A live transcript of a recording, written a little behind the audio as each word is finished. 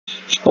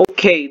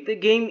Okay, the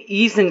game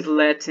isn't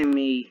letting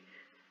me.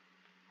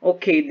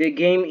 Okay, the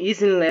game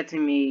isn't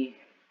letting me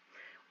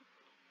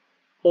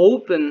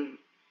open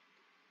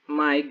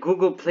my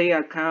Google Play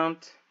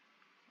account.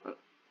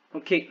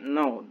 Okay,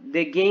 no,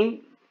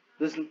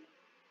 does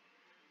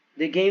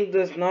the game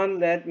does not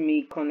let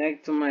me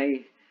connect to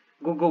my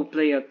Google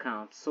Play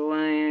account. So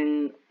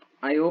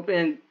I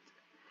opened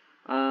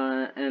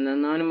an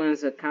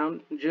anonymous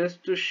account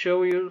just to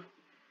show you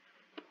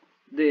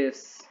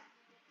this.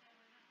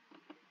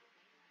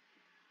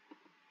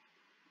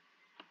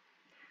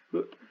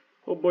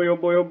 Oh boy, oh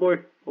boy, oh boy,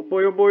 oh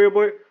boy, oh boy, oh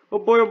boy, oh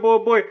boy, oh boy, oh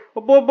boy,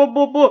 oh boy, boy,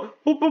 boy, boy,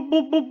 oh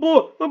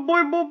boy, boy, boy, boy, oh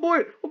boy, boy,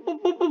 boy, oh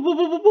boy,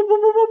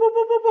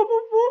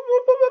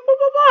 boy,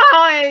 boy,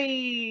 boy,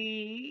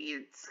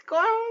 it's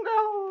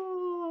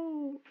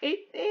Congo. He's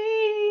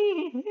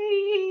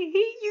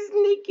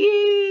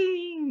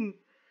sneaking,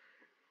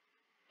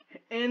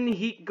 and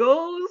he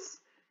goes.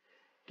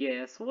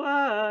 Guess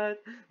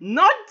what?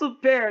 Not to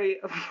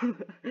Perry,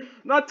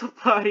 not to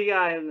Party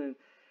Island.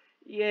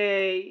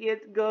 Yay!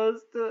 It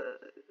goes to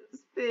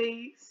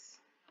space.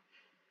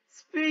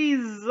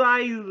 Space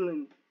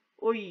Island.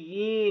 Oh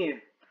yeah!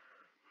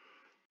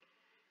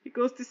 It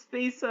goes to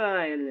Space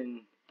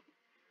Island.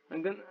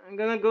 I'm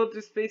gonna go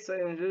to Space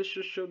Island just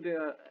to show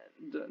the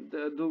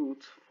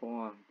adult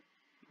form.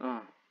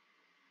 Ah,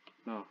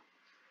 no.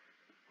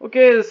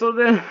 Okay, so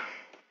then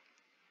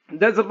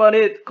that's about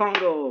it,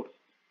 Congo.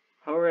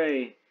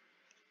 Hooray!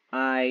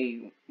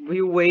 I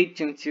will wait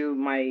until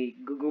my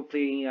Google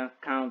Play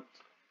account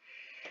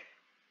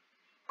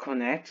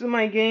connects to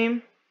my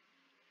game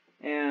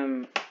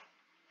and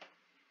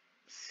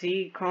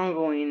see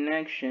Congo in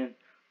action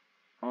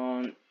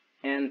on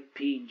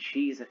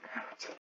NPG's account.